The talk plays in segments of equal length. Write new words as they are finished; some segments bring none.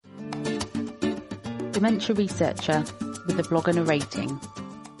dementia researcher with a blog and a rating.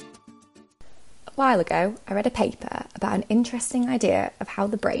 A while ago, I read a paper about an interesting idea of how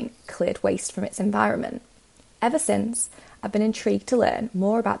the brain cleared waste from its environment. Ever since, I've been intrigued to learn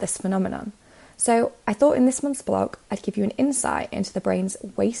more about this phenomenon. So I thought in this month's blog, I'd give you an insight into the brain's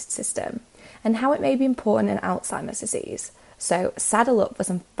waste system and how it may be important in Alzheimer's disease. So saddle up for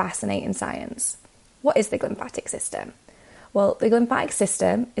some fascinating science. What is the glymphatic system? Well, the glymphatic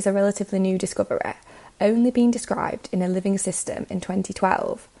system is a relatively new discovery, only being described in a living system in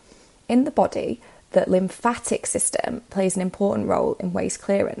 2012. In the body, the lymphatic system plays an important role in waste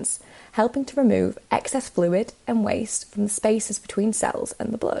clearance, helping to remove excess fluid and waste from the spaces between cells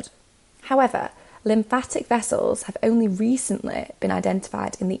and the blood. However, lymphatic vessels have only recently been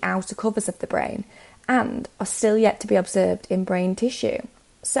identified in the outer covers of the brain and are still yet to be observed in brain tissue.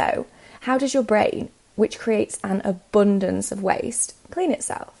 So, how does your brain, which creates an abundance of waste, clean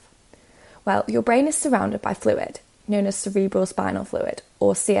itself? Well, your brain is surrounded by fluid, known as cerebral spinal fluid,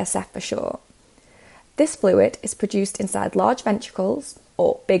 or CSF for short. This fluid is produced inside large ventricles,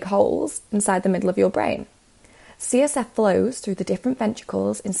 or big holes, inside the middle of your brain. CSF flows through the different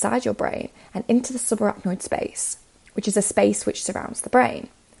ventricles inside your brain and into the subarachnoid space, which is a space which surrounds the brain.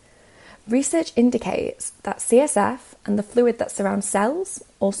 Research indicates that CSF and the fluid that surrounds cells,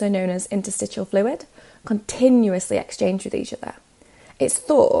 also known as interstitial fluid, continuously exchange with each other. It's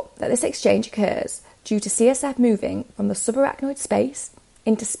thought that this exchange occurs due to CSF moving from the subarachnoid space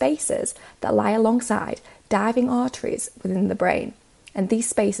into spaces that lie alongside diving arteries within the brain, and these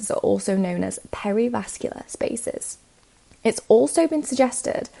spaces are also known as perivascular spaces. It's also been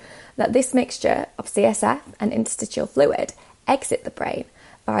suggested that this mixture of CSF and interstitial fluid exit the brain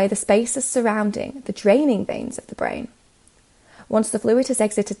via the spaces surrounding the draining veins of the brain. Once the fluid has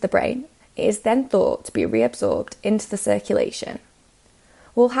exited the brain, it is then thought to be reabsorbed into the circulation.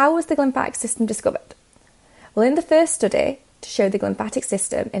 Well, how was the glymphatic system discovered? Well, in the first study to show the glymphatic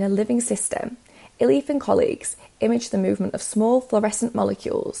system in a living system, Iliff and colleagues imaged the movement of small fluorescent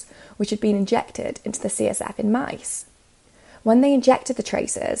molecules which had been injected into the CSF in mice. When they injected the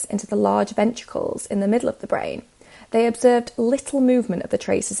traces into the large ventricles in the middle of the brain, they observed little movement of the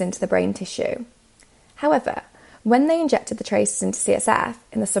traces into the brain tissue. However, when they injected the traces into CSF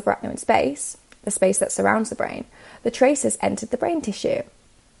in the subarachnoid space, the space that surrounds the brain, the traces entered the brain tissue.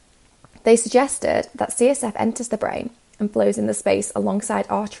 They suggested that CSF enters the brain and flows in the space alongside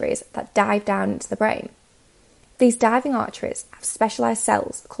arteries that dive down into the brain. These diving arteries have specialised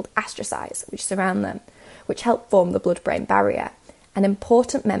cells called astrocytes which surround them, which help form the blood-brain barrier, an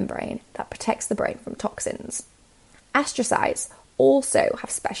important membrane that protects the brain from toxins. Astrocytes also have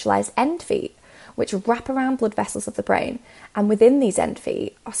specialised end feet, which wrap around blood vessels of the brain, and within these end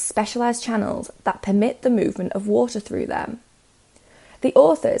feet are specialised channels that permit the movement of water through them. The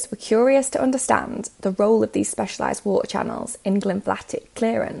authors were curious to understand the role of these specialised water channels in glymphatic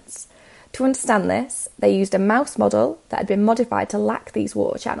clearance. To understand this, they used a mouse model that had been modified to lack these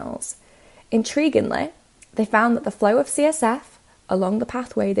water channels. Intriguingly, they found that the flow of CSF along the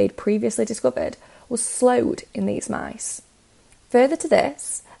pathway they'd previously discovered was slowed in these mice. Further to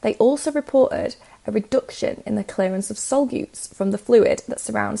this, they also reported a reduction in the clearance of solutes from the fluid that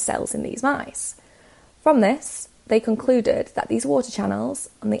surrounds cells in these mice. From this, they concluded that these water channels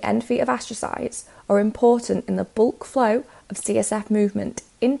on the end feet of astrocytes are important in the bulk flow of CSF movement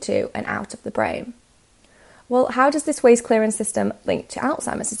into and out of the brain. Well, how does this waste clearance system link to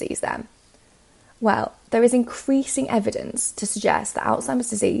Alzheimer's disease then? Well, there is increasing evidence to suggest that Alzheimer's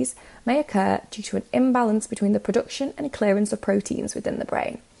disease may occur due to an imbalance between the production and clearance of proteins within the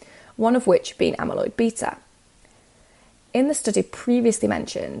brain, one of which being amyloid beta. In the study previously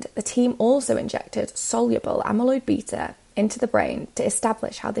mentioned, the team also injected soluble amyloid beta into the brain to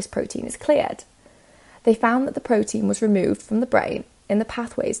establish how this protein is cleared. They found that the protein was removed from the brain in the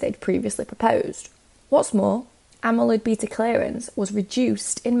pathways they'd previously proposed. What's more, amyloid beta clearance was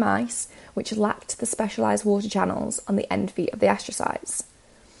reduced in mice which lacked the specialised water channels on the end feet of the astrocytes.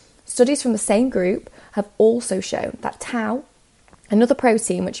 Studies from the same group have also shown that tau, another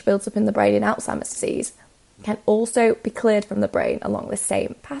protein which builds up in the brain in Alzheimer's disease, can also be cleared from the brain along the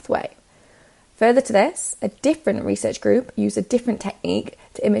same pathway. Further to this, a different research group used a different technique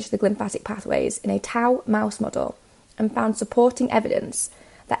to image the glymphatic pathways in a tau mouse model and found supporting evidence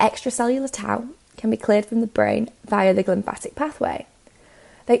that extracellular tau can be cleared from the brain via the glymphatic pathway.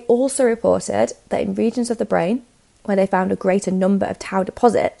 They also reported that in regions of the brain where they found a greater number of tau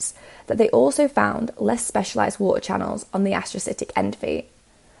deposits, that they also found less specialised water channels on the astrocytic end feet.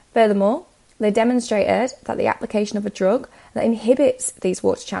 Furthermore, they demonstrated that the application of a drug that inhibits these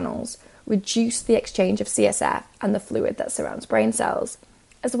water channels reduced the exchange of CSF and the fluid that surrounds brain cells,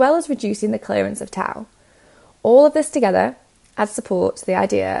 as well as reducing the clearance of tau. All of this together adds support to the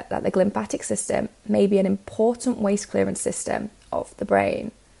idea that the glymphatic system may be an important waste clearance system of the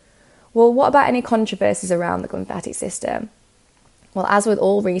brain. Well, what about any controversies around the glymphatic system? Well, as with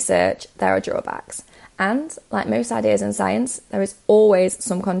all research, there are drawbacks. And, like most ideas in science, there is always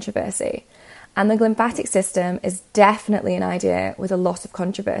some controversy. And the glymphatic system is definitely an idea with a lot of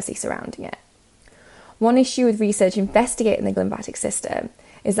controversy surrounding it. One issue with research investigating the glymphatic system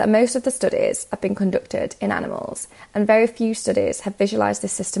is that most of the studies have been conducted in animals, and very few studies have visualised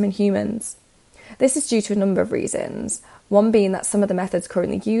this system in humans. This is due to a number of reasons, one being that some of the methods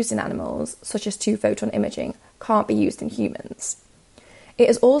currently used in animals, such as 2-photon imaging, can't be used in humans. It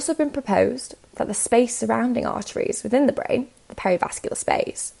has also been proposed that the space surrounding arteries within the brain, the perivascular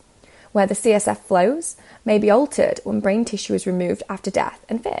space, where the CSF flows, may be altered when brain tissue is removed after death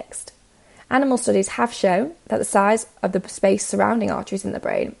and fixed. Animal studies have shown that the size of the space surrounding arteries in the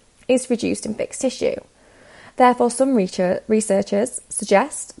brain is reduced in fixed tissue. Therefore, some researchers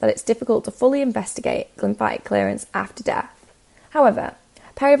suggest that it's difficult to fully investigate lymphatic clearance after death. However,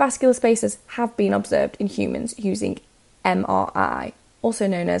 perivascular spaces have been observed in humans using MRI, also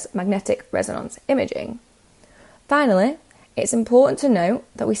known as magnetic resonance imaging. Finally, it's important to note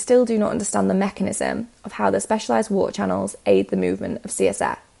that we still do not understand the mechanism of how the specialised water channels aid the movement of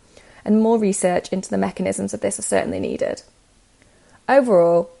CSF, and more research into the mechanisms of this are certainly needed.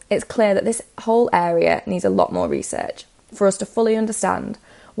 Overall, it's clear that this whole area needs a lot more research for us to fully understand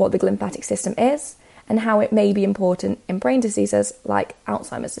what the glymphatic system is and how it may be important in brain diseases like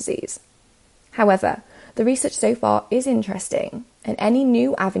Alzheimer's disease. However, the research so far is interesting, and any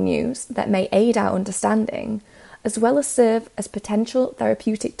new avenues that may aid our understanding, as well as serve as potential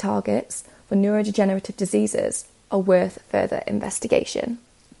therapeutic targets for neurodegenerative diseases, are worth further investigation.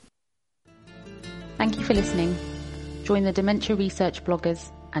 Thank you for listening. Join the Dementia Research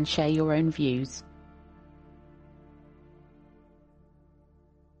bloggers and share your own views.